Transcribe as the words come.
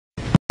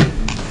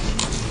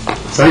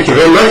Thank you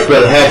very much,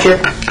 Brother Hatcher.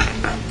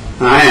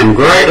 I am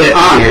greatly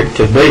honored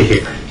to be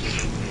here,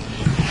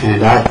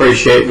 and I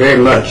appreciate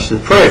very much the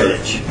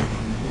privilege.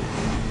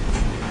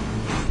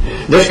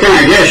 This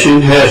congregation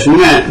has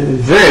meant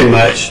very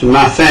much to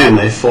my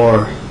family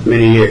for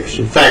many years.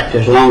 In fact,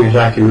 as long as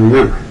I can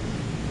remember.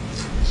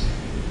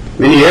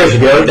 Many years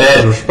ago,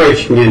 Dad was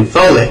preaching in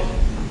Foley,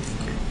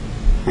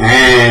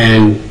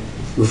 and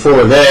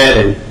before that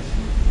in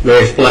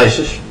various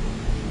places.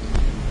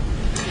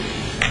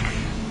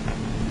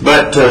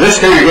 But this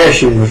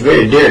congregation was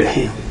very dear to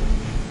him.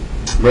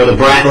 Brother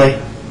Brantley,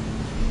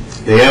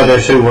 the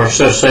others who were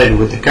associated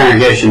with the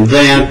congregation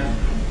then,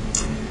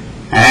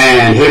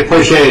 and he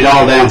appreciated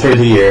all down through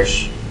the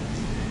years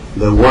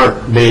the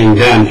work being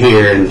done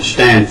here in the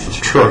stand for the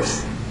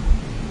truth.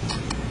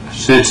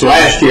 Since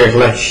last year's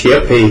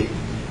lectureship, he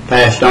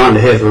passed on to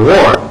his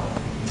reward,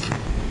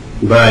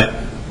 but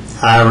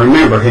I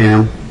remember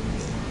him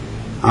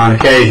on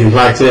occasions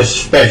like this,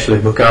 especially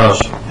because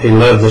he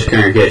loved this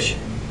congregation.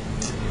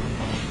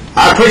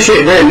 I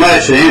appreciate very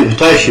much the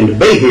invitation to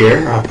be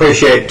here. I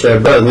appreciate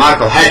Brother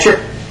Michael Hatcher.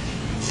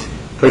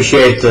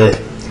 Appreciate the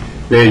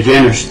very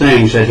generous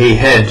things that he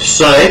had to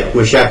say.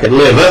 Wish I could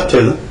live up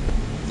to them.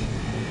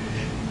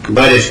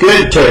 But it's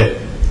good to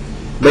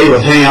be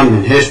with him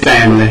and his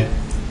family.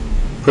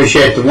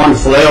 Appreciate the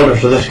wonderful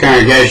elders of this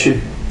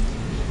congregation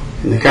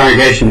and the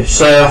congregation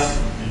itself.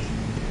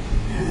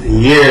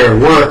 Your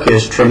work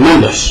is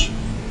tremendous.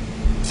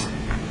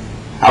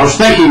 I was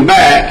thinking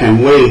back, and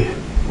we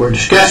were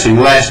discussing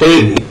last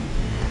evening,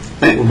 I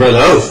think with Brother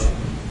Oath,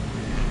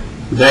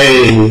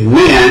 the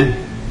men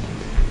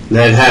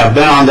that have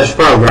been on this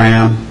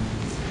program,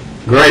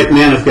 great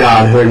men of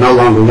God who are no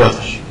longer with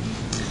us.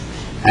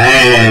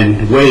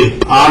 And we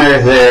honor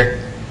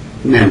their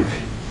memory.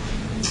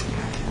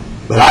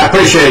 But I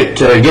appreciate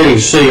getting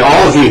to see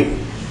all of you.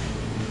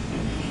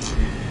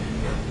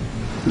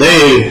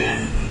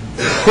 The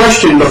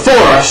question before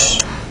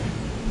us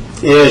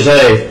is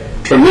a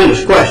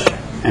tremendous question,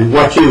 and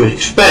what you would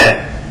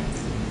expect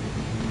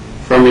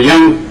from a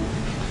young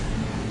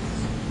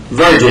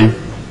virgin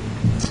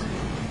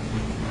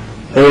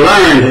who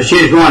learned that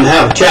she's going to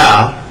have a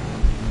child,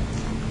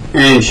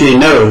 and she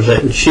knows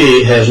that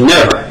she has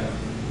never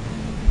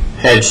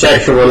had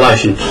sexual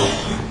relations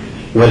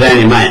with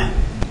any man.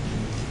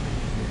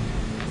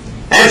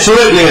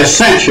 Absolutely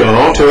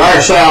essential to our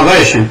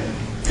salvation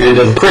and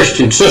to the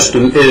Christian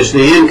system is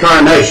the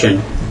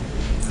incarnation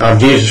of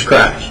Jesus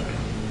Christ.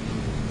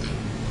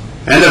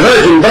 And the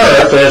virgin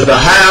birth is the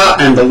how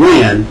and the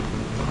when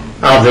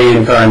of the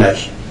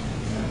incarnation.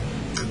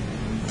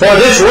 For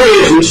this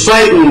reason,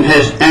 Satan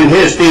and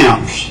his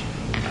imps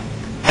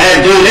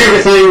have done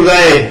everything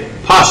they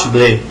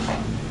possibly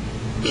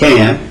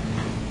can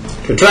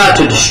to try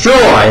to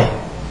destroy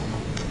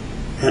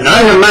and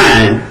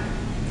undermine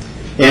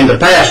in the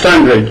past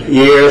 100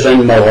 years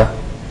and more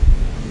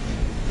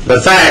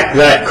the fact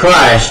that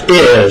Christ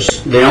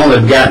is the only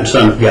begotten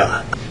Son of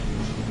God.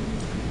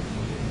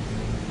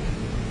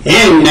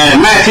 In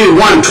Matthew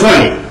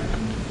 1:20,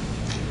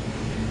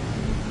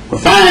 we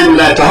find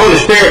that the Holy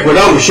Spirit would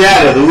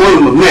overshadow the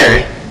womb of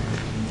Mary,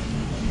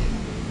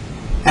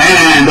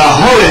 and the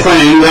holy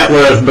thing that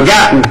was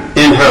begotten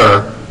in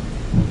her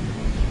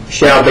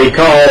shall be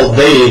called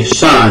the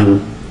Son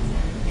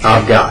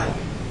of God.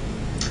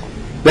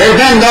 There have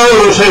been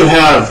those who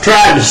have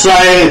tried to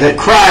say that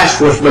Christ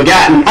was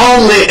begotten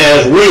only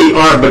as we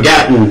are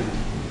begotten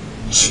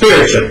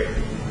spiritually.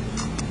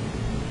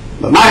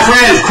 But my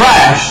friends,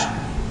 Christ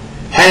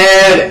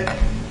had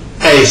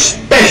a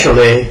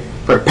specially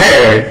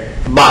prepared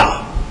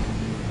body.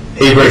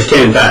 Hebrews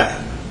 10:5.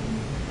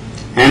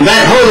 And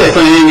that holy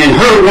thing in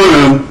her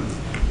womb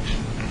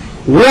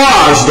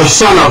was the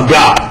Son of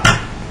God,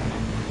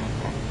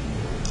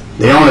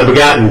 the only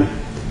begotten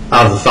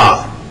of the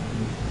Father.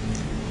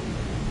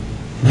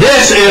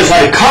 This is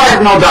a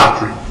cardinal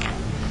doctrine,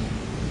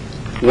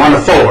 one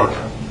of four,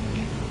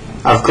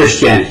 of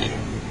Christianity.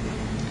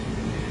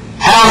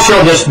 How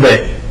shall this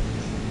be?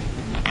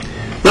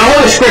 The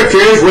Holy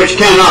Scriptures, which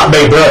cannot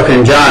be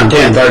broken, John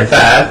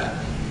 10:35,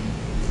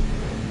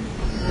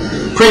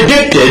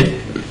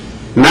 predicted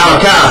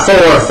Malachi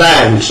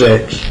 4:5 and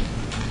 6.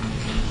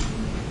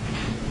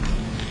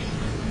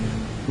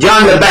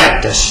 John the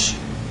Baptist,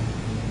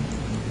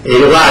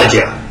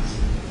 Elijah,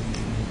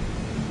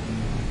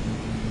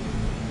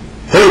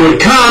 who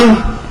would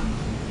come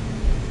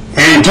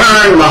and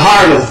turn the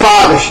heart of the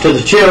fathers to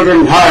the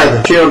children, heart of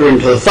the children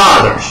to the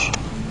fathers,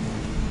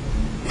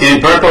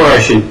 in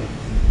preparation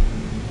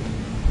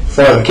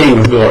for the King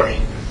of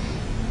Glory.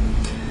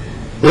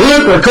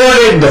 Luke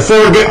recorded the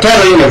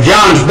foretelling of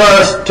John's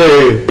birth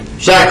to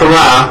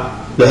Zechariah,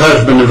 the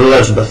husband of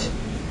Elizabeth.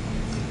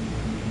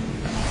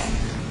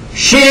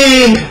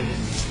 She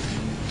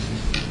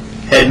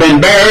had been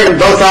barren,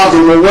 both of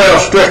them were well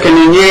stricken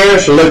in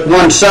years, Luke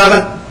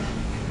 1:7.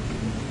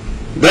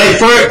 They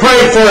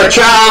prayed for a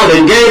child,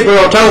 and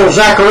Gabriel told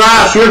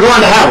Zacharias, you're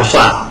going to have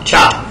a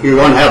child. You're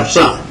going to have a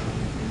son.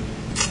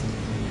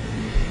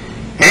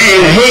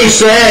 And he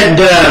said,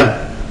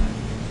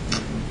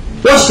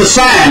 what's the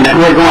sign that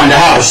we're going to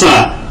have a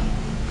son?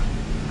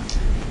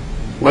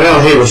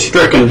 Well, he was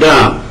stricken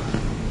dumb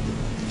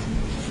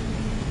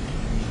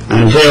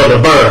until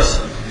the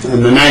birth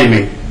and the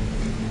naming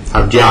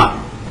of John.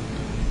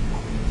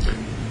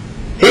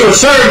 He was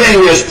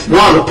serving as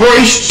one of the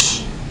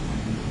priests.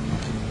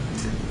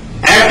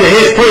 After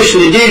his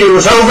priestly duty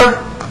was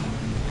over,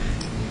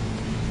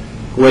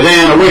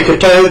 within a week or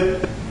two,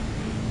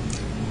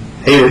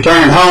 he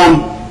returned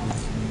home.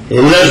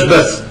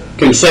 Elizabeth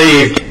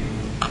conceived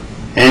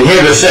and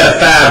hid herself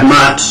 5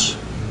 months,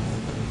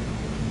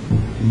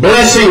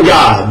 blessing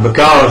God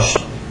because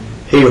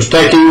he was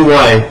taking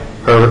away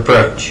her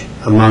reproach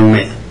among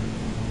men.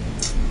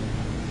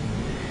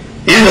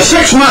 In the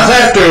 6th month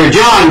after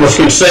John was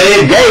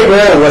conceived,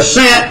 Gabriel was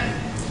sent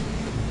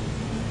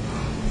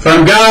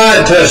from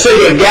God to a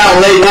city of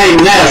Galilee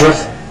named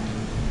Nazareth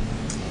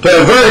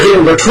to a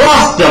virgin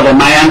betrothed of a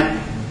man.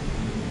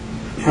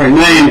 Her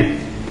name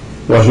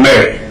was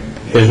Mary.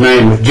 His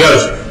name was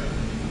Joseph.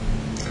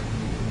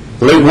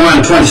 Luke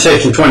 1,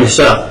 26 and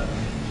 27.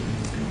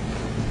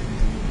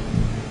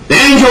 The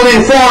angel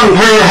informed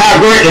her how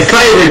greatly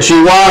favored she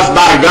was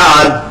by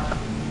God,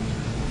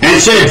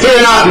 and said,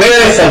 Fear not,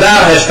 Mary, for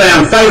thou hast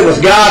found favor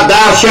with God.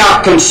 Thou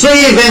shalt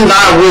conceive in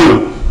thy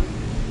womb,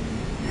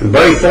 and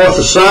bring forth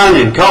a son,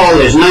 and call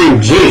his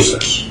name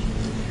Jesus.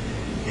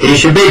 He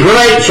shall be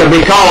great, shall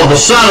be called the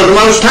Son of the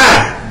Most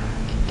High.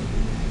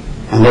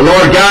 And the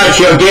Lord God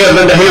shall give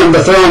unto him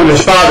the throne of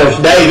his father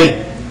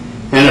David,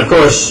 and of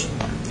course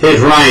his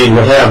reign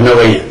will have no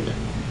end.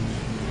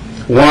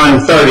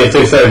 1:30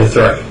 through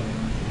 33.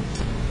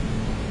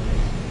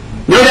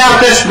 No doubt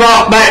this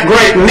brought back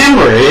great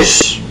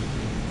memories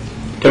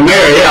to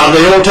Mary of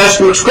the Old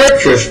Testament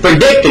Scriptures,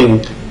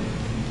 predicting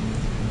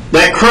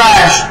that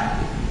Christ,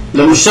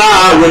 the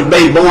Messiah, would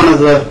be born of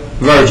the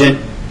Virgin.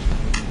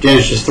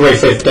 Genesis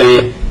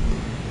 3:15,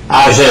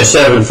 Isaiah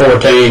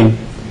 7:14,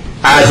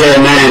 Isaiah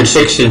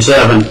 9:6 and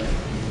 7,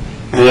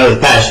 and other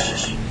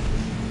passages.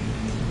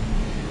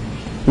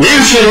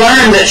 Then she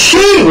learned that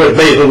she would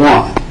be the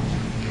one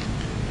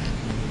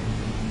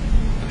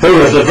who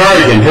was the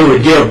virgin who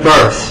would give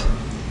birth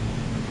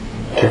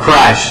to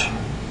Christ,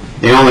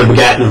 the only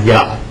begotten of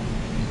God.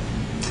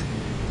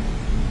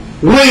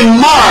 We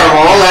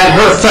marvel at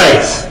her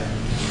faith.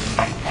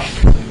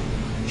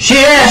 She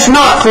asked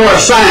not for a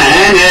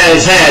sign,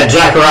 as had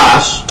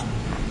Zacharias.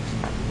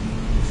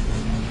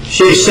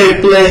 She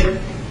simply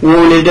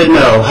wanted to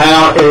know,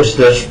 how is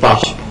this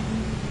possible?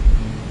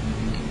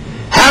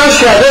 How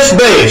shall this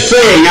be,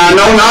 seeing I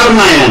know not a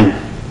man?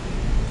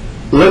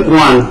 Luke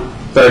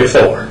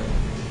 1:34.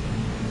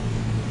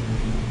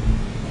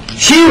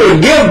 She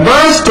would give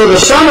birth to the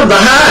Son of the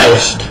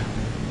Highest.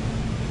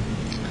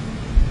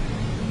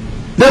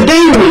 The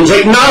demons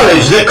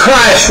acknowledged that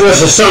Christ was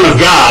the Son of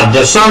God,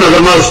 the Son of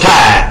the Most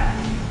High.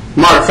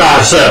 Mark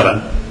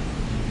 5:7.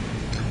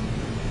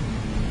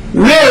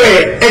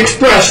 Mary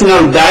expressed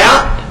no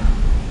doubt.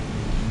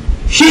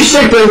 She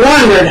simply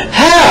wondered,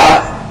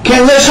 how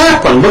can this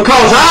happen?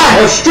 Because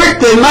I have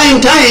strictly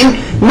maintained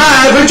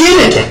my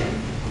virginity.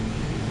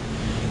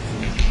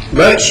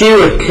 But she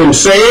would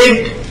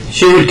conceive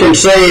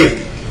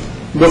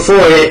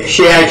before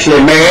she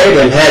actually married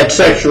and had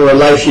sexual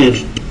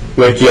relations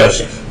with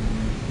Joseph.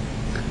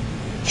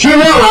 She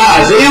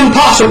realized the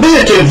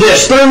impossibility of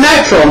this through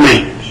natural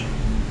means.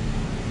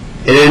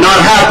 It had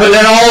not happened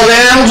in all the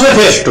annals of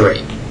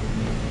history.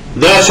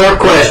 Thus her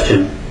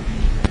question.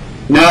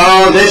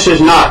 No, this is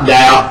not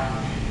doubt,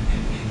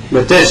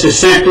 but this is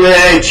simply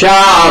a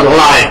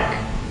childlike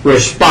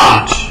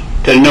response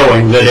to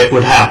knowing that it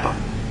would happen.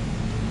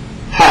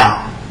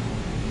 How?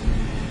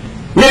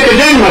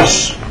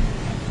 Nicodemus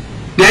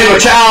gave a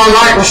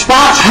childlike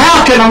response.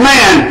 How can a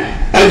man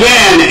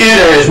again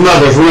enter his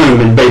mother's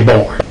womb and be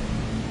born?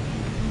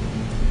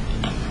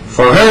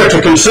 For her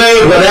to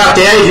conceive without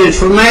the agents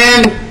for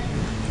man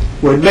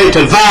would be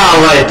to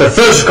violate the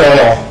physical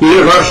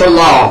universal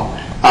law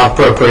of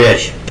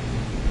procreation.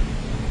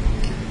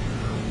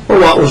 Well,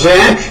 what was the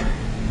answer?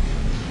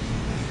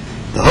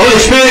 The Holy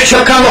Spirit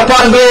shall come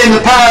upon thee, and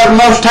the power of the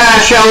Most High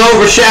shall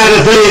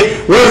overshadow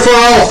thee. Wherefore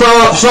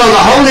also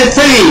the holy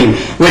thing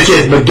which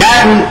is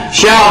begotten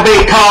shall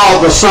be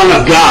called the Son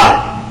of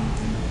God.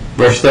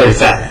 Verse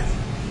 35.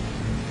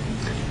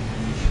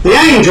 The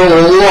angel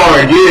of the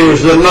Lord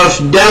used the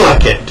most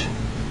delicate,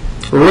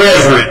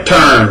 reverent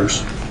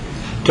terms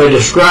to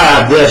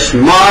describe this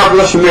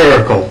marvelous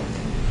miracle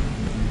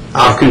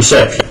of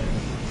conception.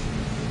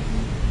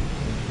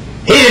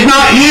 He did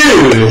not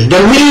use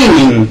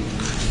demeaning,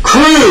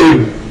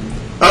 crude,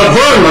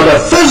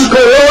 affirmative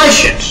physical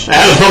relations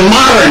as the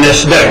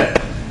modernists do,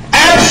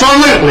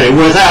 absolutely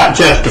without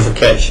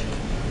justification.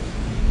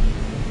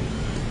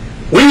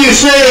 When you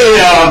see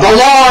the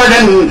Lord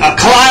in a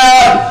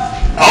cloud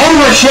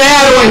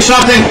overshadowing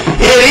something,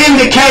 it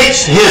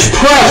indicates his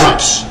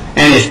presence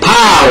and his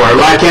power,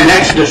 like in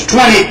Exodus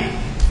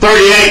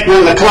 20:38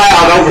 when the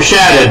cloud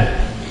overshadowed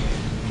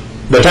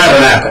the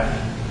tabernacle.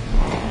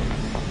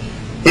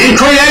 In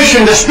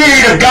creation, the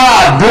Spirit of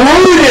God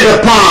brooded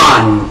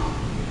upon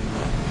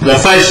the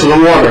face of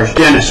the waters,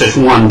 Genesis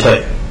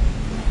 1:2.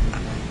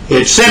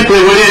 It simply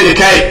would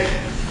indicate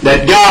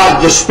that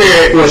God the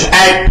Spirit was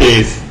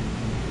active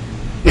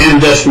in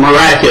this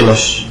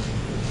miraculous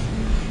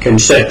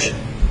conception.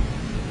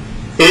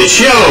 It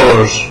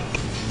shows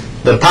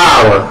the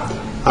power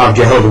of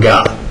Jehovah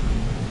God.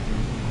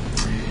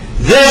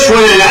 This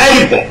would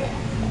enable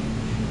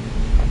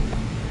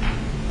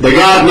the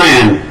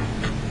God-man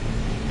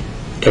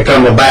to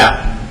come about.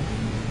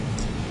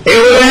 It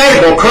would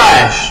enable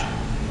Christ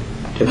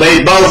to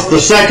be both the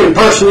second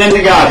person in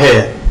the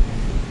Godhead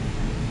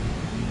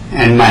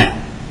and man.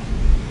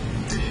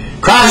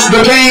 Christ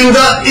became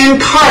the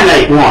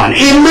incarnate one,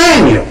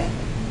 Emmanuel,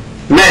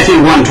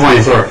 Matthew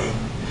 1:23.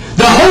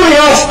 The holy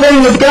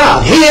offspring of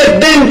God. He had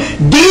been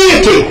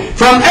deity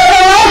from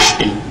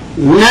everlasting.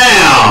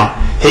 Now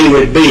he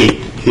would be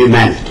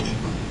humanity.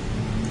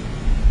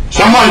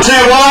 Someone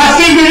said, well, I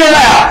figured it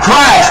out.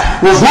 Christ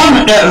was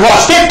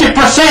 50%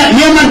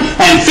 human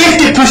and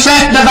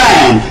 50%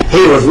 divine.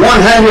 He was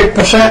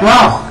 100%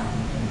 wrong.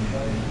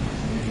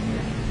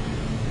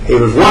 He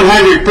was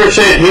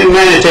 100%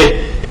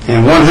 humanity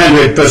and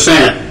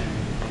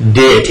 100%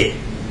 deity.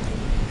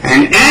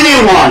 And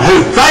anyone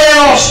who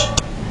fails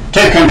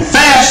to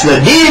confess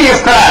the deity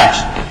of Christ,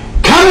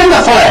 come in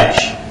the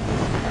flesh,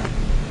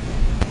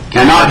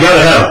 cannot go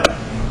to heaven.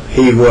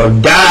 He will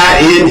die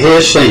in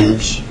his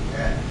sins.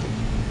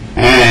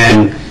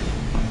 And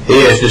he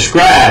is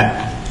described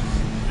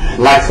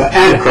like the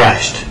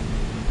Antichrist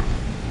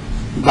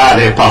by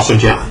the Apostle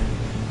John.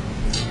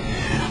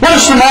 What are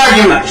some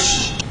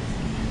arguments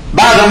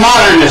by the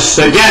modernists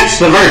against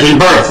the virgin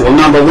birth? Well,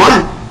 number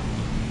one,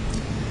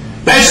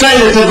 they say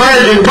that the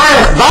virgin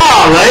birth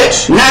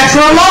violates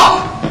natural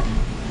law.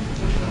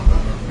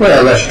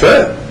 Well, that's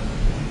true.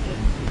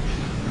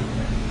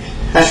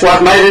 That's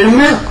what made it a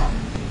miracle.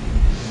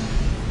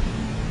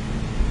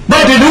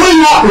 But did we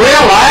not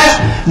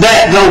realize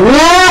that the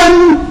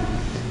one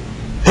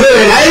who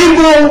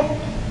enabled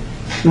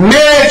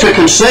Mary to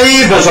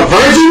conceive as a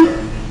virgin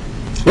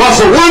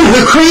was the one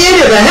who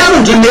created the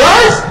heavens and the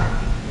earth?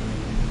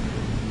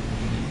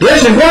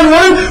 This is one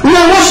word.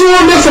 Well, what's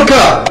more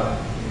difficult?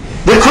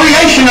 The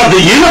creation of the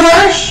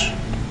universe?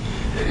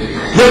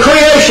 The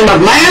creation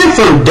of man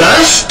from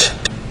dust?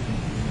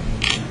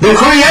 The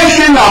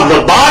creation of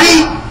the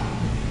body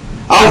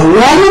of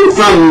woman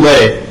from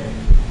the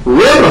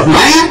rib of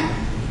man?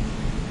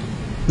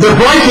 The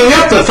breaking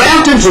up the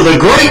fountains of the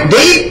great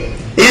deep,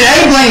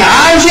 enabling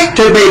Isaac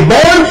to be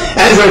born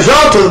as a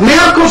result of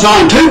miracles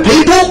on two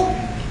people?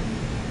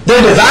 The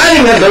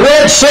dividing of the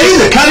Red Sea,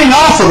 the cutting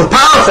off of the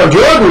powerful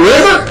Jordan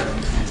River?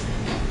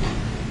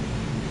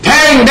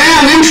 Tearing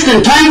down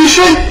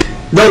instantaneously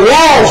the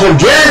walls of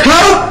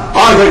Jericho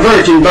or the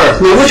virgin birth?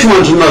 Now, which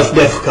one's the most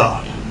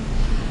difficult?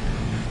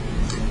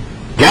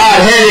 God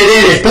had it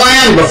in his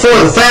plan before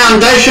the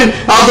foundation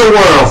of the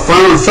world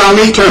from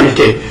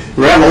eternity.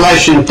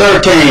 Revelation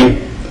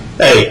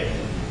 13:8.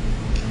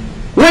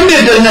 When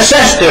did the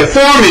necessity of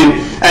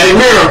forming a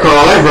miracle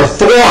ever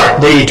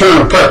thwart the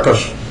eternal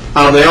purpose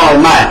of the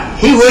Almighty?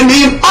 He wouldn't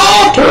even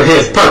alter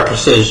his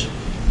purposes.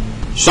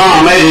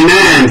 Psalm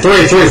 89,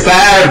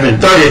 3-5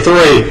 and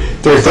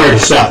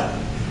 33-37.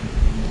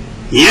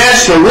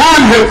 Yes, the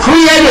one who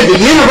created the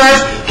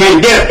universe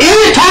can give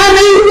any time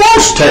he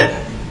wants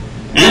to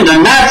in the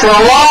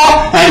natural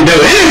law and do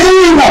anything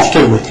he wants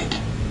to with it.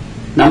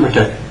 Number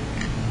two.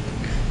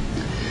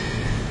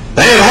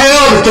 They have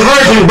held that the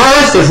virgin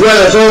birth, as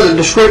well as other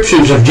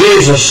descriptions of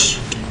Jesus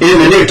in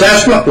the New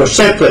Testament, was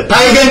simply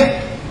pagan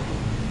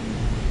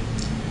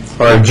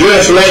or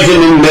Jewish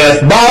legend and myth,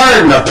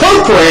 borrowed and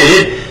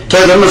appropriated to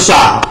the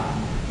Messiah.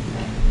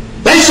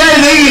 They say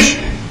these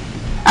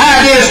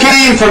ideas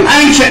came from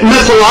ancient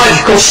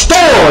mythological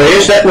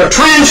stories that were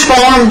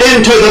transformed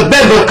into the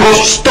biblical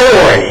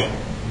story.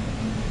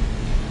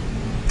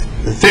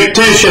 The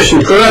fictitious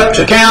and corrupt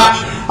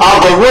accounts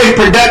of the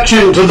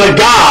reproduction to the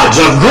gods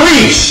of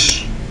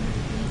Greece,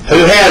 who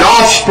had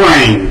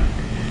offspring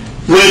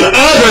with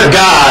other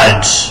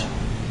gods,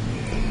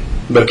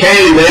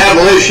 became the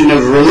evolution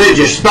of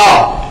religious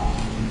thought,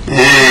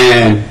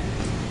 and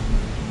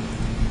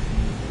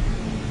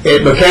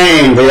it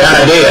became the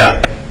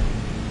idea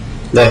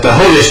that the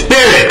Holy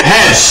Spirit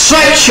had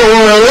sexual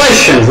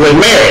relations with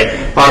Mary,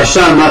 or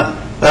some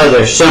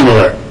other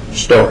similar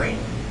story.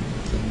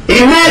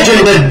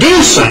 Imagine the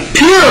decent,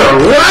 pure,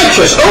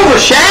 righteous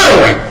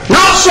overshadowing,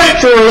 not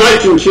sexual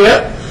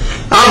relationship,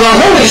 of the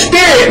Holy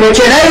Spirit which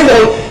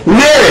enabled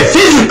Mary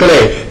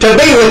physically to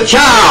be with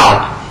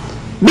child,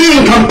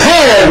 being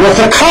compared with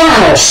the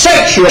carnal,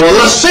 sexual,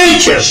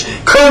 licentious,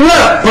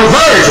 corrupt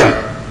perversion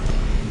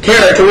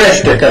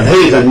characteristic of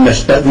heathen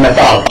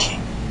mythology.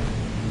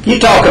 You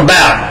talk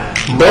about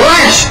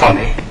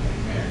blasphemy.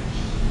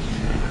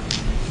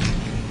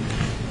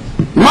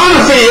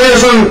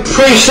 Monotheism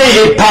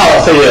preceded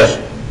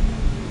polytheism.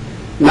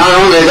 Not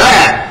only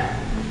that,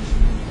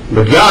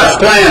 but God's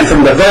plan for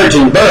the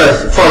virgin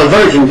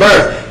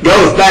birth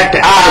goes back to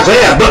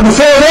Isaiah, but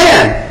before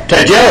then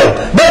to Job,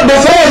 but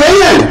before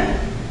then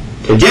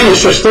to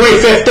Genesis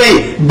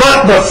 3:15,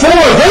 but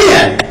before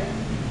then,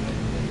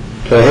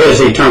 to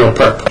his eternal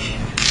purpose.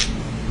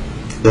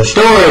 The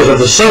stories of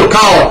the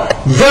so-called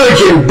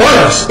virgin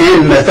births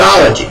in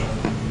mythology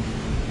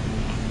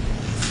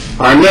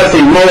are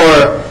nothing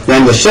more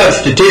than the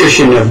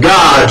substitution of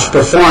gods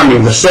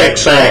performing the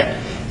sex act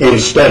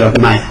instead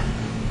of man.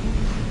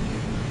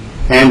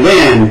 And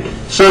then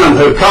some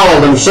who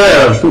call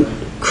themselves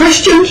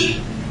Christians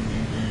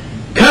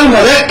come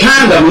with that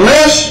kind of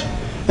mess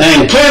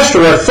and cast a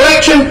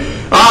reflection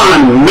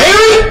on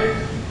Mary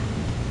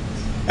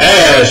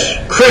as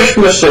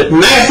Christmas at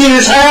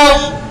Matthew's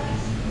house.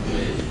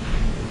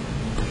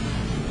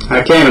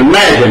 I can't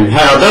imagine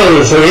how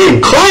those who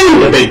even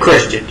claim to be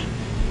Christians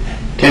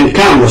can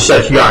come with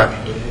such garbage.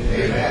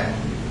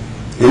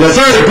 In the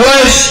third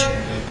place,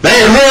 they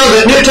have held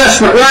that New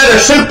Testament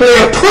writers simply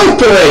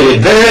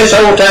appropriated various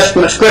Old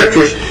Testament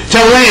scriptures to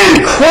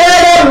lend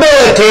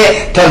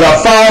credibility to the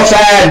false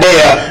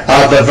idea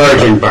of the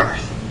virgin birth.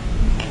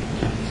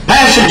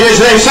 Passages,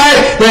 they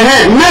say, that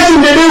had nothing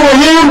to do with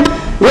him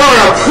were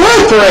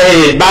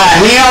appropriated by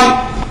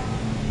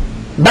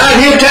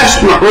New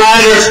Testament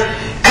writers,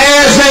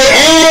 as they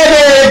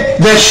added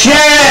the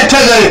share to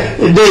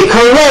the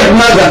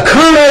charisma, the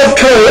kernel of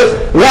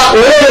truth, what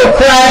little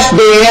Christ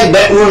did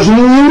that was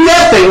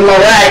nothing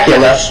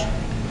miraculous.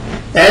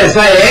 As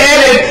they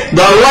added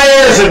the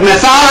layers of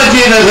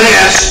mythology to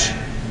this,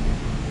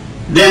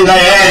 then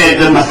they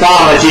added the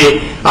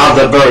mythology of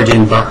the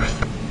virgin birth.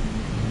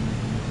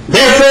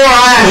 Therefore,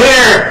 I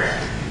hear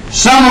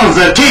some of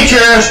the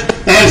teachers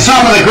and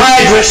some of the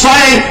graduates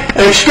saying,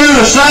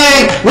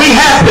 we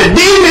have to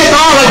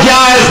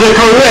demythologize the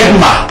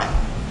charisma.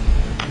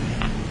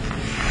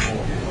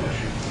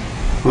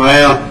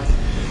 Well,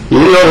 you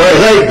know where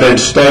they've been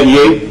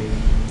studying.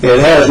 It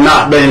has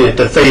not been at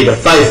the feet of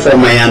faithful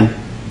men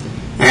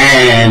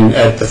and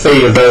at the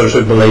feet of those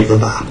who believe the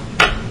Bible.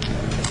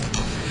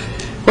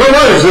 Well,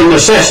 what is the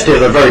necessity of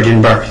the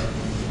virgin birth?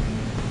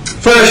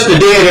 First, the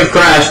deity of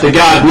Christ, the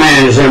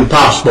God-man, is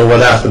impossible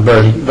without the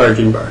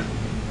virgin birth.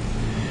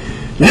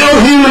 No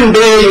human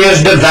being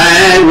is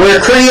divine.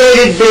 We're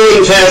created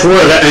beings as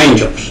were the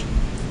angels.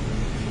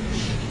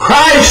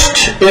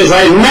 Christ is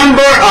a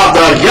member of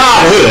the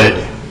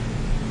Godhood,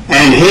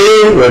 and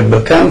he would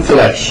become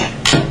flesh.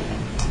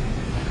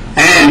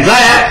 And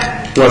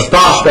that was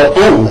possible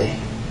only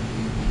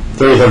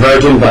through the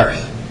virgin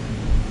birth.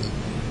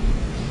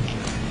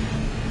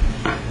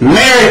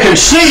 Mary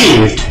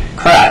conceived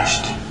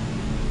Christ.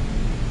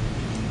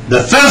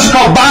 The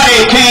physical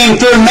body came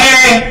through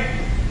Mary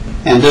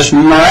and this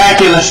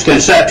miraculous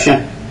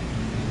conception,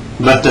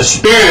 but the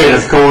Spirit,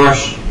 of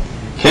course,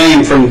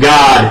 came from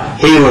God.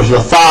 He was the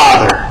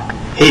Father.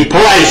 He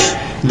placed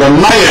the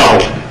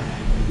male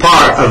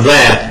part of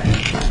that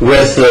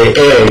with the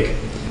egg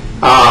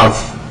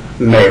of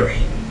Mary.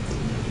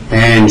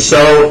 And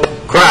so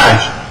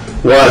Christ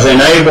was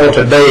enabled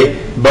to be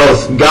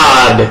both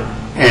God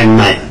and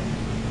man.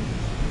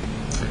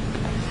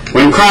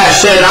 When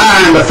Christ said,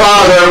 I and the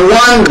Father are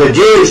one, the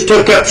Jews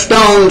took up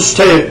stones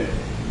to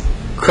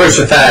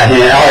crucify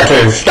him, or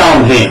to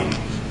stone him.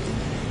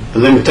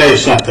 But let me tell you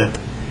something.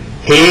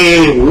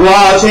 He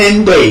was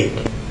indeed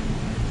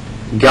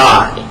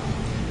God.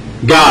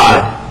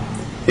 God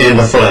in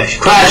the flesh.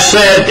 God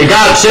said,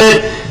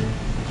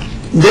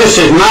 this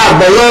is my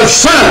beloved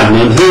Son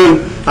in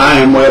whom I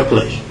am well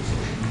pleased.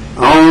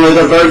 Only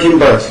the virgin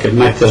birth could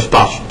make this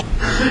possible.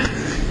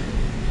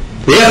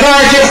 The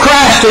authority of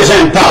Christ is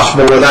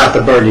impossible without the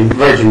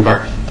virgin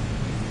birth.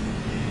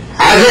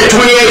 Isaiah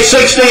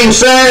 28:16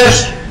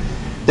 says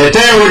that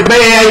there would be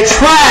a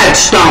tried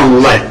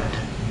stone left,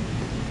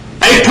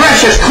 a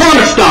precious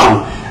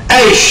cornerstone,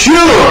 a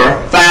sure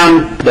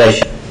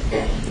foundation.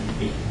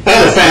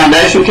 Other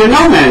foundation can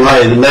no man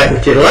lay than that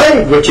which is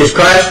laid, which is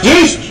Christ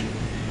Jesus.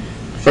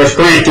 1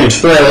 Corinthians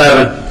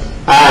 4:11,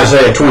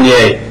 Isaiah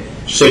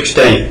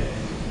 28:16.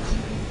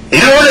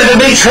 In order to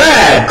be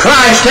tried,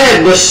 Christ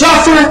had to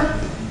suffer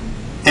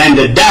and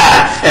to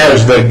die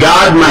as the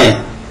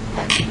God-man.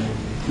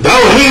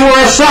 Though he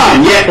were a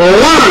son, yet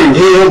learned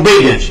his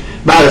obedience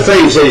by the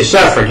things that he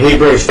suffered.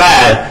 Hebrews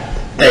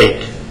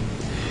 5:8.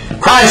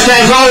 Christ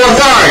has all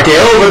authority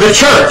over the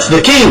church, the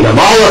kingdom.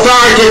 All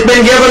authority has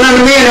been given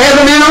unto me in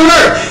heaven and on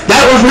earth.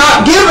 That was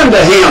not given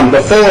to him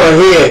before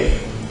he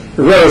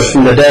rose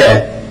from the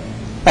dead,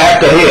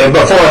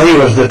 before he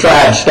was the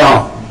tried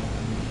stone.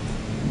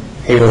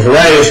 He was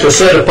raised to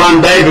sit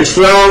upon David's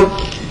throne.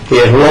 He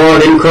is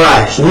Lord in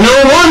Christ. No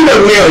wonder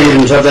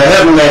millions of the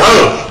heavenly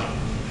host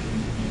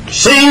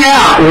sing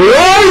out,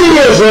 worthy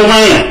is the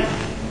Lamb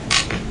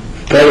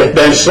that hath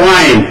been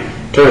slain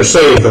to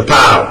receive the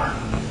power,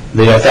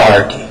 the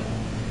authority.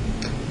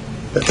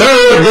 The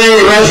third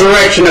day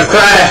resurrection of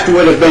Christ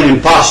would have been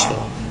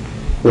impossible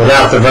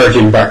without the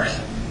virgin birth.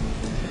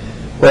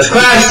 Was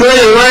Christ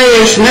really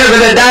raised never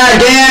to die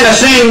again,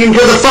 ascending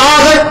to the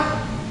Father?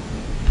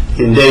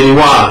 Indeed he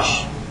was.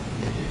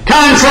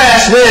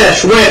 Contrast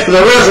this with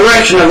the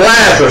resurrection of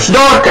Lazarus,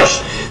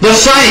 Dorcas, the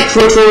saints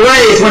which were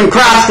raised when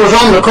Christ was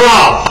on the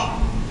cross.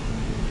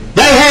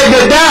 They had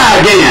to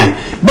die again.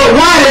 But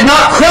why did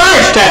not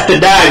Christ have to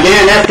die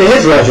again after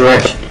his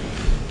resurrection?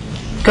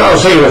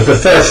 Because he was the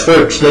first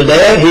fruits of the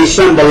dead. He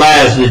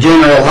symbolized the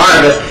general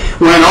harvest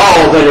when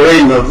all that are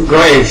in the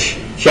grave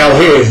shall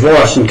hear his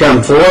voice and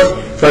come forth.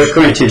 1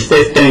 Corinthians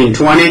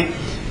 15:20,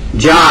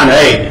 John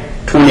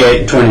 8:28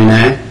 and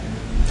 29.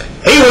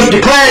 He was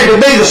declared to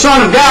be the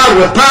Son of God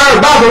with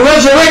power by the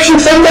resurrection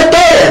from the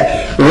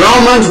dead.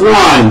 Romans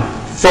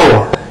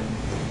 1:4.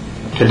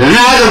 To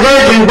deny the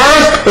virgin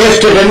birth is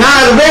to deny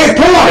the very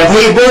point of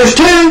Hebrews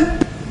 2.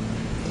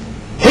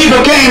 He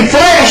became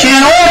flesh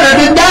in order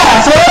to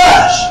die for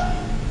us.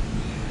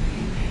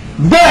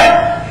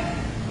 But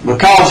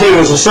because he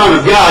was the Son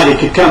of God, he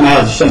could come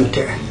out of the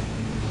cemetery.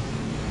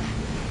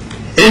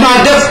 It's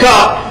not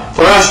difficult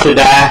for us to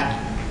die.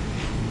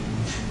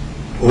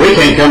 We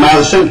can't come out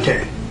of the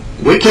cemetery.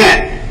 We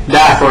can't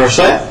die for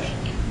ourselves.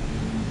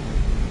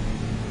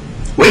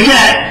 We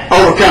can't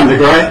overcome the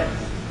grave.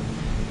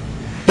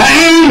 The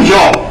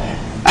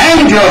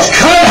angels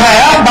could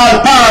have, by the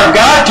power of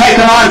God,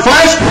 taken on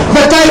flesh,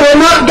 but they were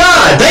not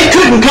God. They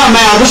couldn't come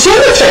out of the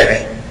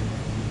cemetery.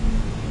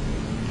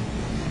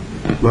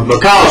 But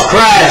because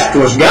Christ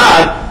was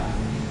God,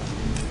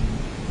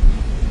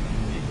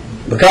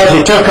 because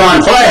he took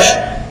on flesh,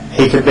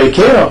 he could be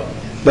killed.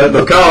 But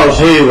because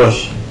he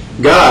was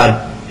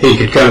God, he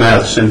could come out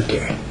of the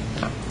cemetery.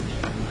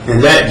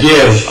 And that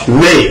gives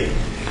me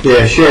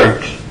the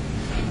assurance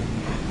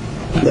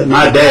that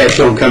my dad's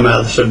going to come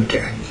out of the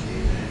cemetery.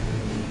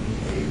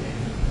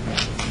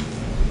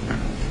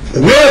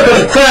 The miracles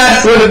of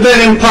Christ would have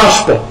been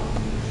impossible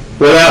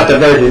without the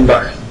virgin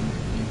birth.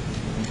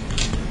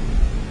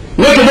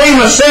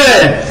 Nicodemus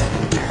said,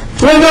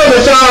 we know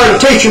that thou art a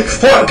teacher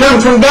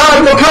come from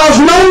God, because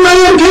no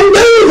man can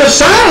do the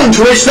signs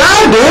which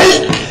thou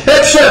doest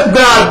except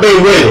God be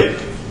with him.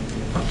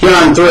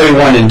 John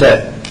 3:1 and 2.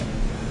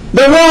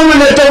 The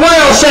woman at the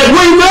well said,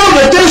 we know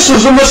that this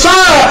is the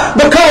Messiah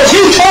because he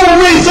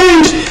told me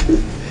things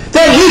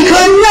that he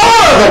couldn't know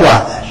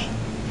otherwise.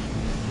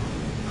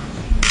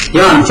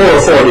 John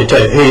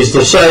 4:42. He's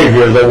the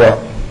Savior of the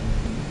world.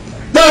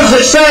 Those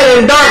that sat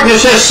in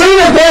darkness have seen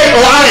a great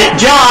light.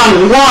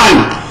 John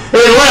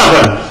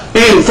 1:11.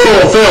 In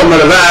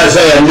fulfillment of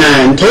Isaiah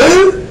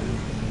 9:2.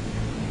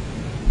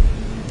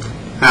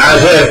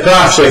 Isaiah's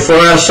prophecy, for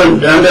us,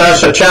 unto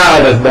us a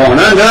child is born,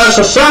 unto us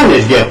a son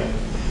is given.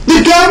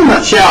 The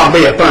government shall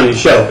be upon his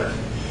shoulder.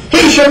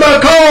 He shall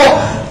be called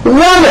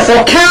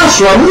Wonderful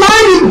Counselor,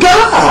 Mighty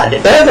God,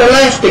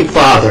 Everlasting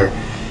Father,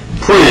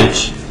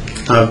 Prince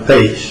of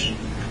Peace.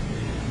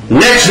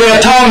 Next, the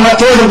atonement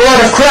through the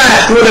blood of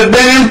Christ would have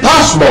been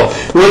impossible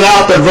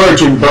without the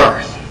virgin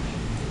birth.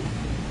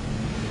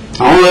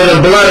 Only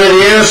the blood of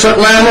the innocent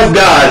Lamb of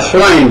God,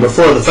 slain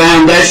before the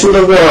foundation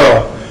of the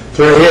world,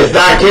 through his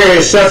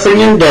vicarious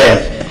suffering and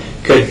death,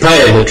 could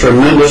pay the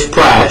tremendous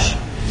price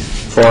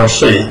for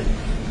sin.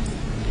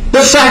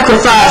 The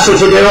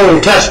sacrifices of the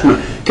Old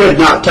Testament could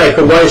not take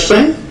away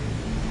sin.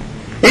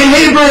 In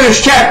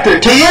Hebrews chapter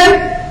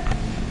 10,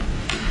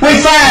 we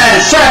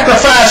find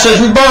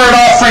sacrifices and burnt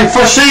offering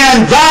for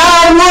sin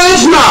thou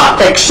wouldst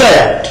not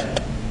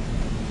accept,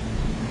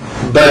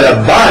 but a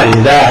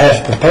body thou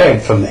hast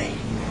prepared for me.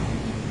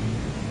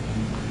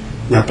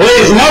 Now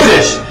please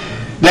notice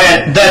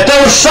that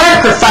those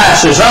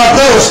sacrifices of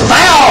those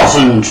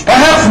thousands,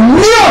 perhaps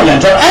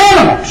millions of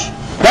animals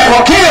that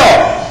were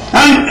killed,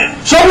 and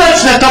so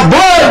much that the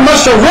blood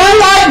must have run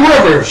like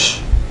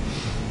rivers,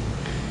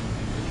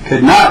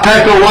 could not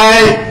take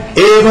away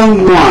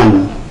even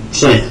one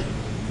sin.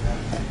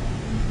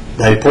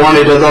 They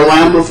pointed to the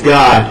Lamb of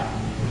God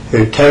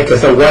who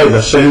taketh away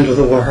the sins of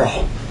the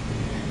world.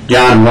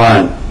 John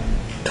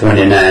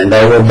 1:29.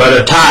 They were but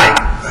a type,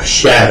 a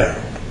shadow.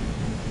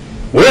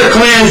 We're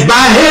cleansed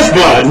by his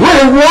blood.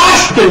 We're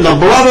washed in the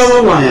blood of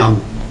the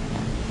Lamb.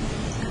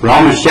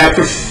 Romans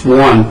chapter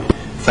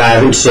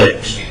 1:5 and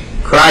 6.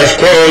 Christ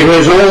carried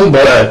his own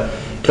blood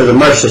to the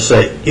mercy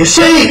seat. You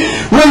see,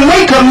 when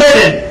we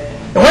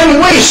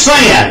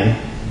sin,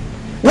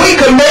 we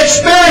commit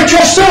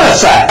spiritual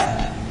suicide.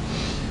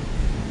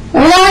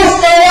 Life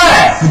for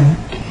life.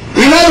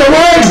 In other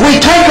words, we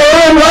take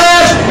our own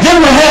lives,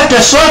 then we have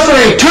to suffer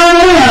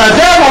eternally in a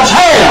devil's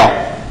hell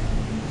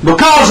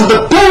because of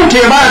the penalty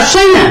of our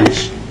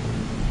sins.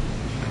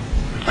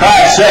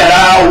 Christ said,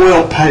 I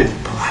will pay the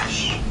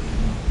price.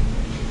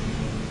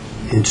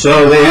 And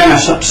so the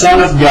innocent Son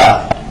of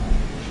God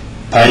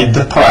paid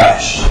the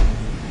price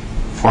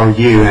for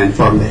you and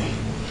for me.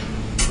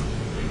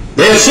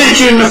 The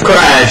ascension of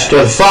Christ to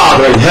the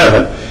Father in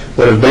heaven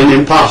would have been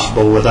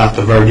impossible without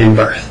the virgin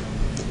birth.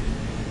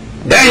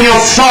 Daniel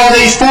saw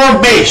these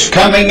four beasts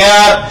coming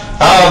out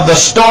of the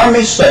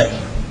stormy sea.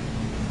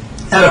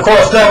 And of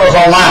course there was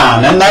a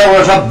lion, and there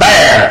was a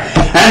bear,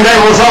 and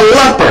there was a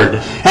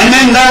leopard, and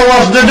then there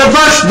was the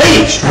diverse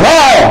beast,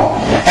 Rome.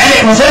 And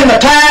it was in the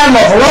time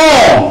of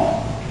Rome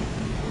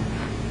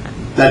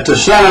that the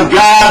Son of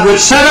God would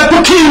set up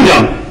a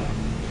kingdom.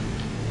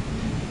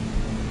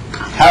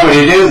 How would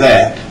he do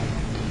that?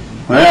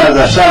 Well,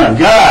 the Son of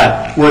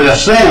God would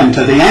ascend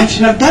to the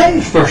Ancient of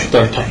Days, verse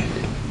 13.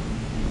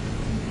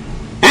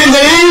 And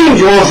the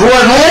angels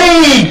would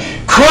lead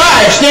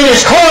Christ in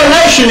his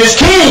coronation as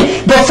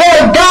king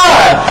before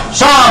God.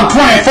 Psalm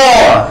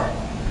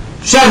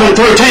 24, 7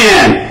 through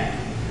 10.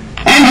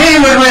 And he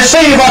would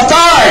receive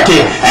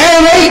authority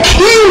and a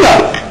kingdom.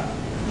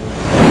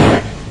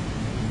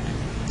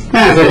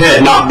 Now, if it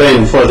had not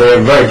been for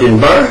their virgin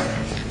birth,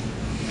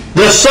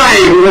 the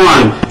same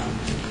one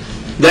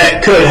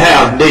that could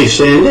have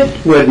descended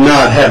would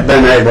not have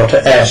been able to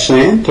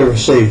ascend to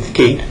receive the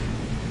kingdom.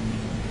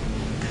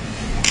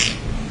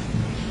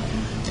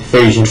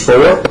 Ephesians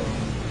 4,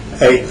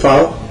 8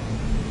 follow.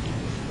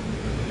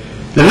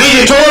 The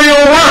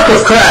mediatorial work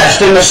of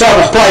Christ in the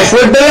seventh place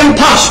would be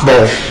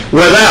impossible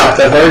without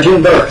the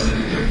virgin birth.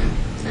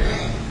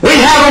 We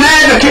have an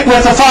advocate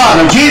with the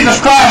Father, Jesus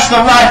Christ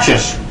the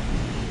righteous.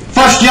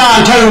 1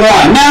 John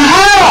 2:1. Now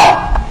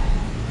how?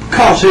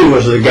 Because he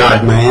was the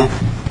God-man.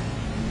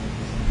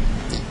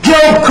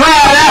 Job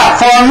cried out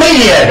for a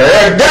mediator,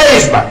 a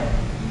daysman,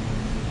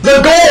 the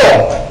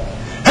goal,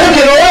 who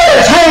could lay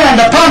his hand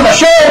upon the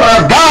shoulder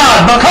of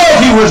God because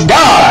he was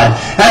God,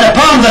 and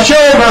upon the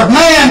shoulder of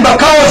man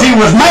because he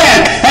was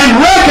man,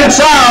 and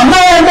reconcile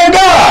man to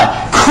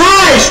God.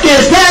 Christ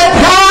is that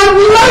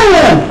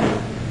God-man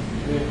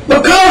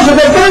because of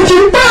the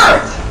virgin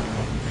birth.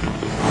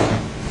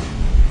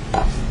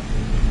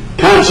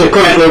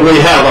 Consequently, we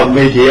have a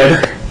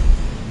mediator.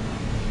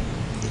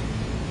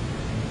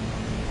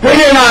 We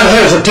do not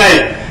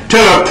hesitate to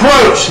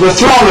approach the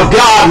throne of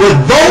God with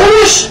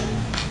boldness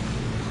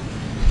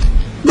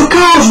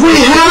because we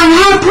have a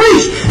high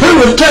priest who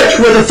was touched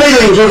with the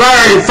feelings of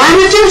our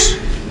infirmities.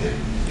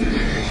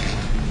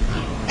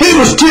 He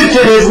was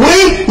tempted as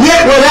we,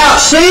 yet without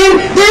sin.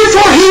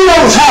 Therefore he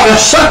knows how to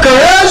succor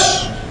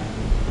us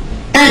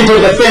and to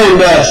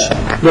defend us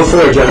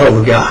before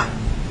Jehovah God.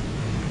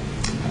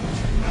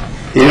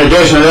 In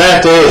addition to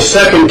that, his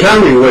second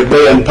coming would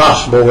be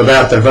impossible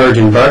without the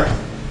virgin birth.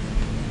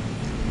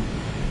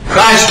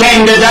 Christ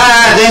came to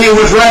die, then he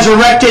was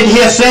resurrected, he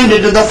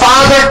ascended to the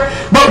Father,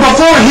 but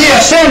before he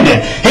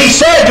ascended, he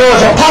said to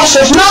his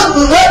apostles,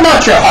 let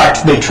not your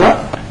hearts be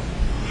troubled.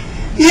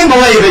 You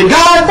believe in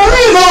God,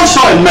 believe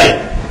also in me.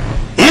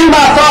 In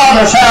my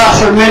Father's house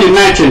are many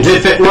mansions.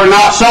 If it were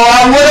not so,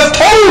 I would have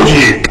told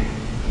you.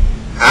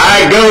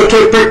 I go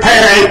to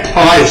prepare a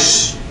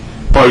place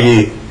for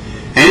you.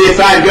 And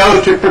if I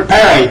go to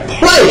prepare a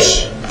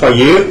place for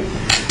you,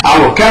 I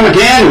will come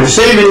again,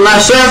 receiving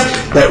myself,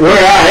 that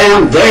where I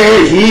am,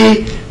 there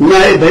ye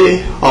may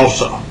be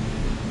also.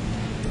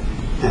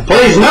 Now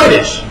please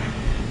notice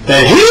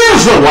that he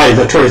is the way,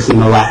 the truth,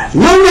 and the life.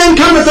 No man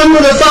cometh unto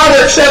the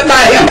Father except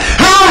by him.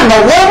 How in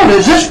the world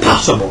is this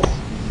possible?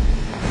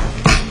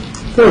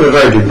 Through the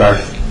virgin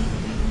birth.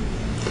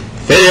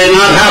 If it did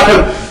not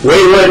happen,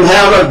 we wouldn't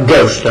have a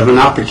ghost of an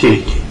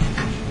opportunity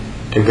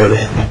to go to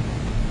heaven.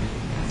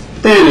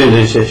 Then in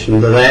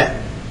addition to that,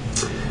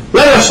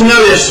 let us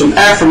notice some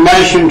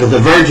affirmation to the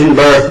virgin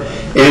birth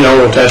in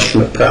Old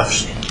Testament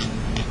prophecy.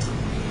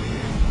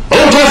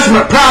 Old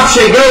Testament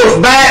prophecy goes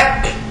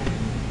back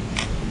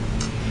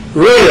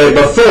really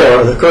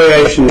before the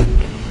creation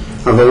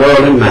of the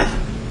world and man.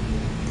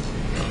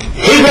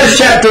 Hebrews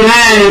chapter 9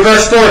 and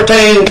verse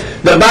 14,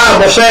 the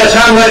Bible says,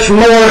 how much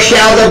more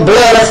shall the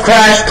blood of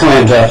Christ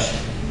cleanse us?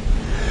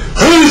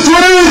 Who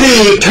through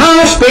the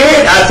eternal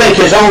Spirit, I think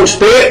his own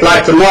Spirit,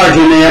 like the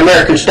margin in the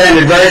American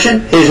Standard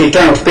Version, his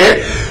eternal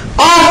Spirit,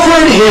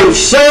 offered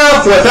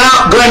himself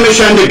without blemish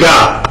unto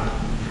God.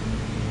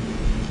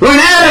 When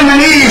Adam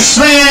and Eve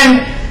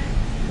sinned,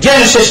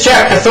 Genesis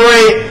chapter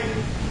 3,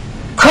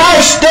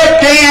 Christ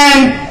stepped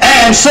in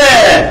and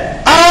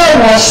said, I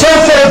will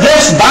suffer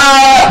this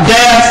violent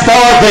death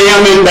for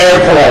them in their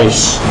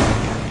place.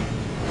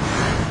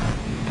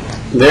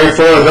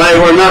 Therefore they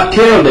were not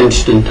killed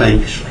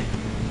instantaneously.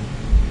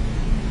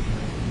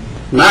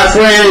 My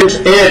friends,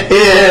 it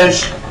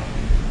is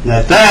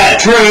that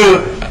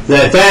true,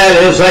 that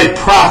is a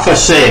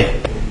prophecy,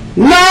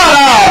 not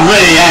of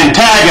the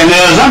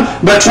antagonism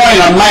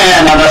between a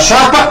man and a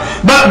serpent,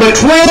 but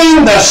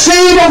between the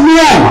seed of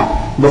woman,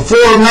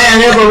 before man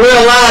ever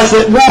realized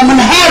that woman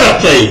had a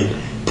seed.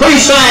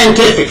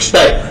 Pre-scientific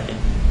statement.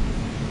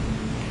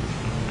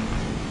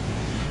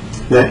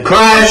 That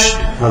Christ,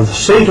 of the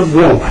seed of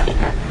woman,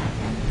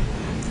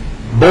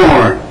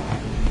 born,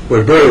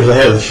 would bruise the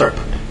head of the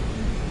serpent.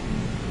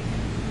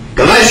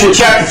 Galatians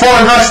chapter 4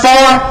 and verse 4,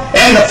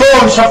 in the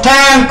fullness of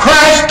time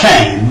Christ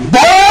came,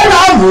 born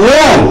of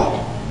woman,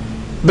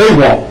 be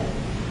one,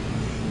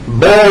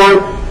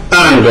 born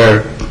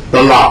under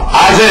the law.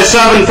 Isaiah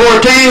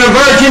 7:14, a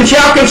virgin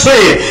shall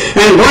conceive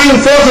and bring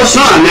forth a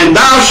son, and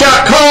thou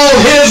shalt call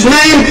his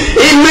name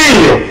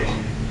Emmanuel.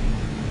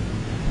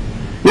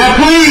 Now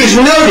please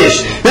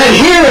notice that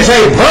here is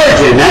a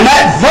virgin, and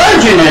that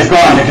virgin is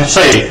going to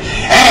conceive.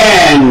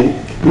 And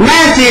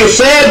Matthew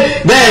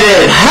said that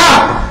it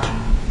happened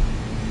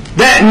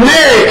that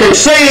Mary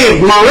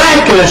conceived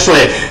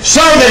miraculously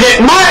so that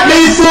it might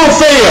be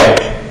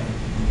fulfilled.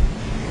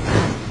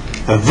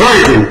 A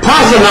virgin,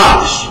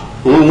 parthenos,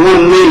 in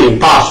one meaning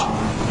possible,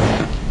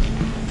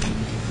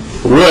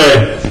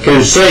 would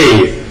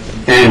conceive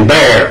and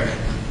bare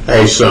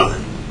a son.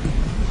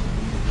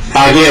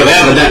 I give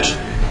evidence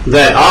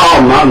that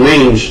Alma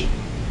means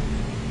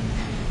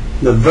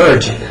the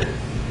virgin,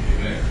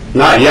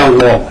 not young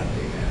woman.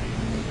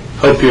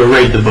 Hope you'll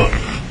read the book.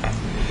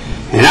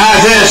 In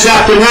Isaiah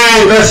chapter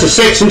 9, verses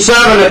 6 and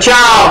 7, a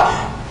child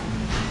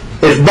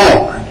is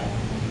born.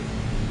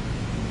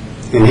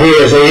 And he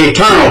is the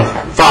eternal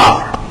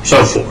Father,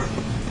 so forth.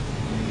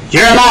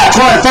 Jeremiah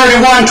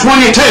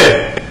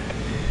 31:22.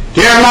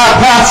 Jeremiah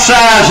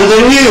prophesies of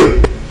the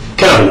new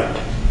covenant.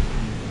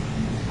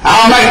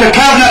 I'll make a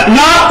covenant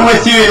not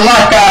with you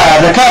like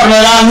the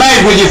covenant I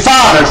made with your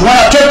fathers when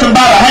I took them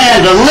by the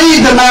hand to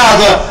lead them out of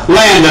the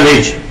land of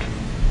Egypt.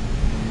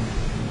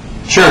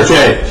 Church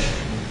age.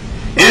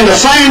 In the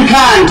same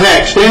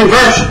context, in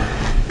verse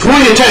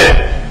 22,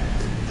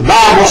 the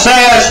Bible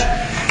says,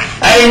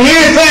 a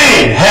new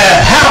thing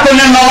hath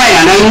happened in the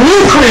land, a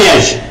new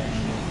creation.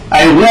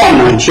 A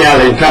woman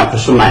shall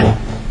encompass a man.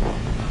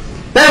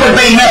 There would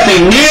be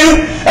nothing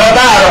new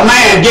about a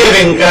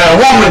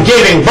woman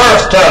giving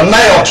birth to a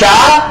male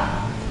child.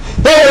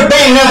 There would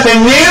be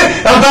nothing new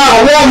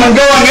about a woman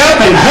going up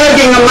and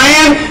hugging a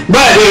man,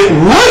 but it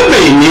would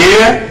be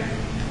new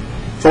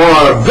for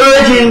a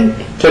virgin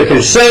to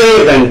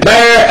conceive and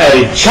bear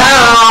a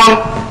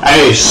child,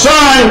 a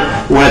son,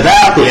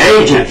 without the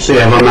agency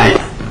of a man.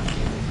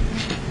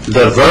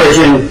 The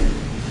virgin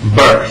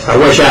birth. I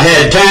wish I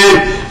had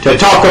time to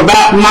talk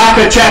about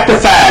Micah chapter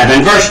 5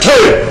 and verse 2,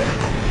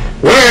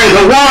 where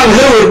the one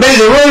who would be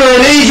the ruler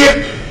in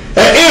Egypt,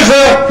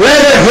 Israel,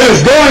 rather, whose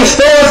goings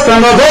forth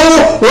from of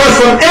old were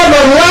from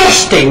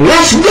everlasting.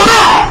 That's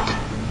God.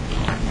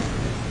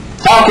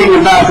 Talking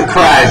about the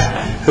Christ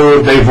who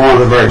would be born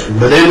of a virgin.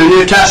 But in the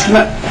New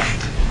Testament,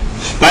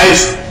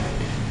 space,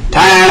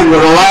 time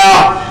would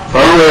allow for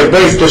only a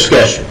brief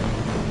discussion.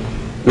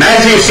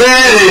 Matthew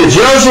said, and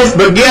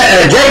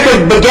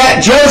Jacob begat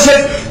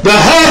Joseph, the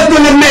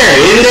husband of Mary,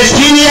 in this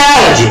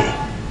genealogy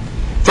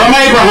from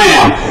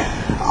Abraham,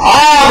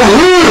 of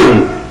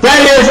whom,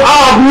 that is,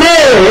 of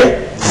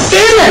Mary,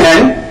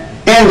 feminine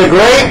in the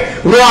Greek,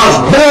 was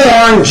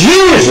born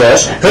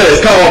Jesus, who is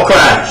called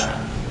Christ.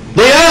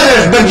 The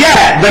others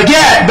begat. But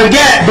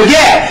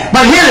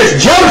here is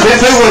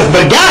Joseph, who was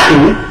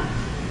begotten,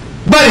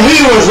 but he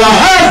was the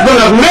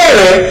husband of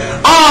Mary,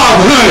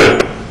 of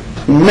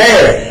whom?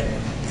 Mary.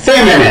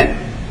 Feminine.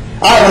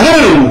 Of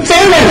whom?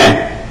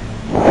 Feminine.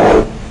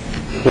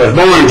 Was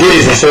born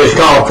Jesus, who is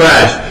called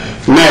Christ.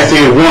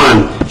 Matthew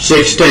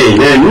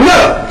 1:16. And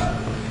look,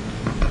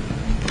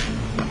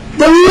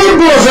 the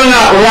liberals are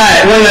not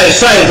right when they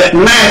say that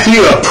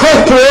Matthew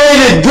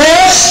appropriated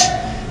this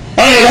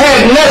and it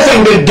had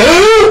nothing to do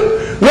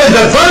with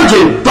the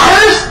virgin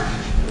birth.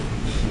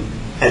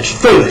 That's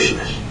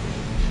foolishness.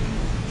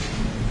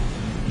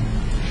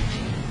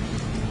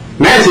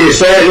 Matthew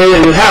said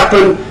it would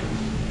happen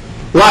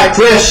like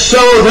this so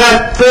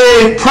that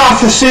the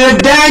prophecy of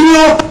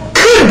Daniel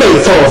could be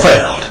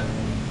fulfilled.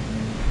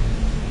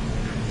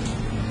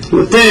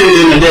 But then,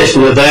 in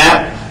addition to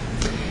that,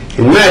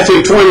 in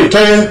Matthew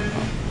 22,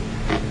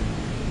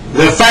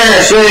 the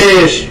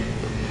Pharisees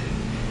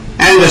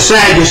and the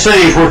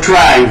Sadducees were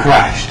trying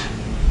Christ.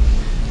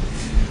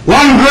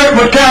 One group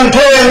would come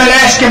to him and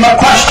ask him a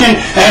question,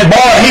 and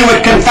boy, he would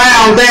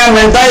confound them,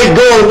 and they'd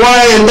go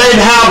away, and they'd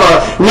have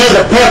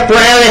another pep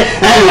rally,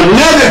 and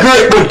another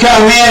group would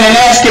come in and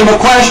ask him a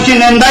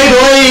question, and they'd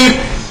leave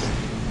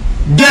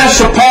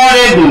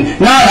disappointed and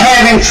not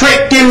having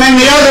tricked him, and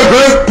the other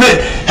group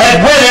had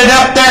whetted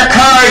up their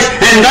courage,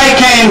 and they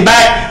came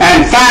back,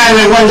 and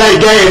finally when they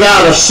gave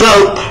out a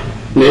soap,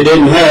 they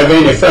didn't have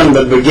any from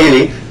the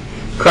beginning,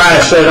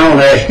 Christ said, I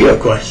want to ask you a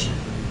question.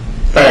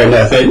 Fair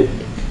enough, isn't it?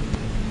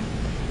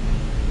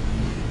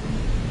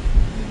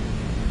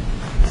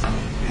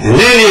 And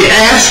then he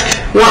asked,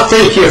 what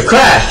think you of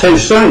Christ?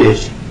 Whose son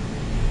is he?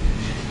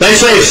 They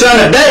say, son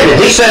of David.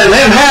 He said,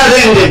 then how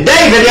then did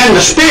David in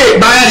the Spirit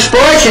by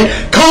inspiration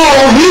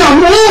call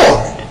him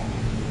Lord?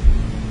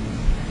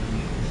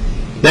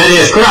 That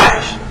is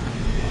Christ.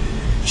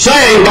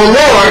 Saying, the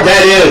Lord,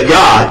 that is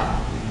God,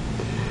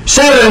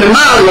 said unto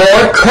my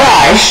Lord,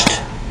 Christ,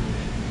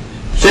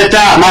 sit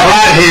thou at my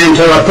right hand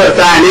till I put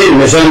thine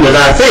enemies under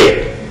thy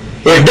feet.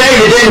 If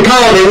David didn't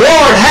call him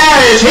Lord, how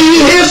is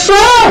he his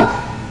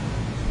son?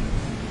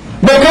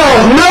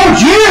 Because no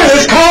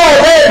Jews called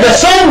their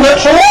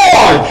descendants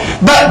Lord,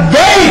 but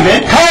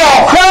David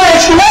called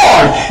Christ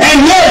Lord,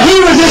 and yet he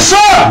was his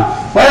son.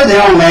 Well, the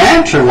only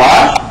answer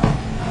was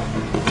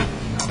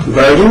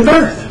virgin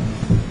birth.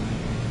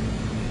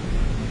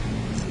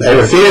 They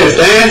refused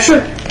to answer,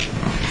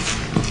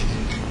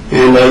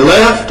 and they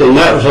left, and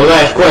that was the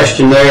last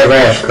question they ever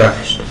asked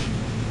Christ.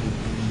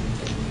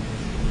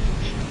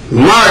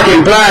 Mark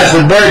implies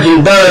the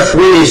virgin birth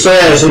when he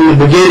says in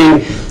the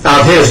beginning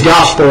of his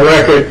gospel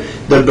record,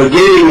 the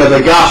beginning of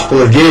the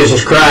gospel of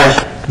Jesus Christ,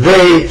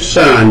 the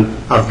Son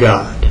of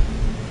God.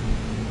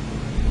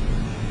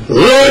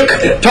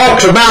 Luke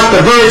talks about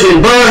the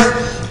virgin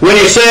birth when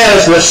he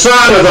says the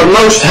Son of the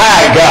Most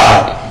High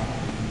God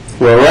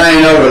will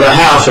reign over the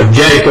house of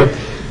Jacob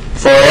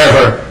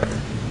forever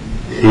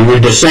He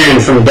would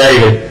descend from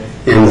David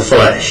in the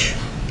flesh.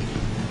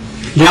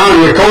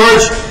 John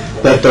records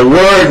that the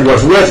Word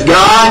was with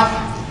God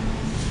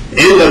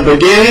in the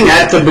beginning,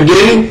 at the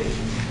beginning,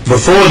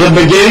 before the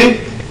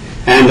beginning,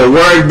 and the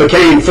Word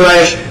became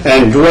flesh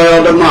and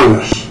dwelled among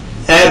us.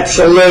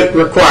 Absolute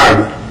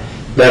requirement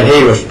that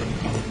he was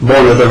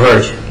born of the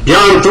Virgin.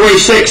 John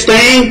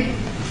 3:16,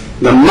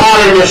 the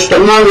modernists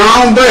among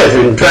our own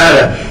brethren try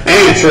to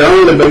answer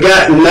only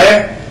begotten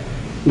there,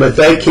 but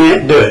they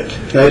can't do it.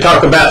 They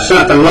talk about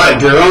something like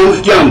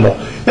Jerome's jumble.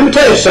 Let me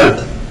tell you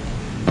something.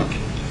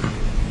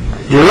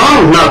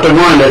 Jerome's not the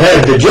one that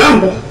had the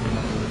jumble.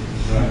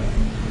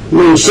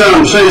 In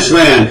some sense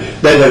then,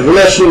 that have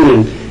listened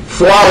and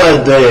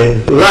followed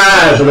the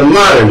lies of the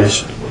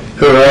modernists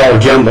who are all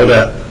jumbled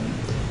up.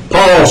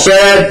 Paul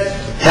said,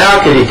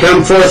 how could he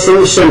come forth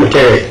from the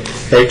cemetery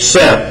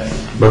except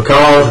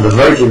because of the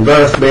virgin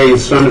birth being the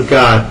Son of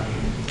God?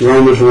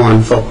 Romans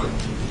 1:4.